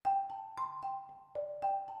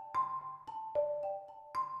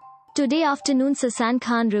Today afternoon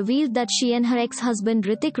Sussanne revealed that she and her ex-husband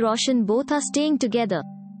Roshan both are staying together.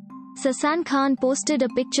 Sussanne posted a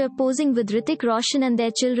picture posing with Roshan and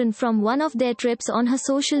their children from one of their trips on her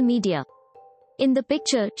social media. In the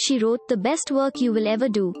picture, she wrote, "The best work you will ever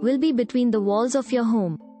do will be between the walls of your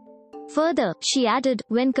home." Further, she added,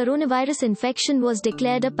 "When coronavirus infection was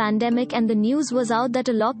declared a pandemic and the news was out that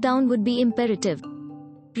a lockdown would be imperative,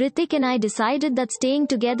 Hrithik and I decided that staying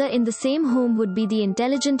together in the same home would be the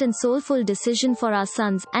intelligent and soulful decision for our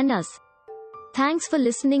sons and us." Thanks for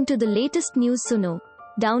listening to the latest news Suno.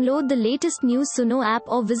 Download the latest news Suno app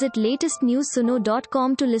or visit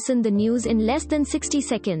latestnewsuno.com to listen the news in less than 60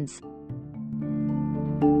 seconds.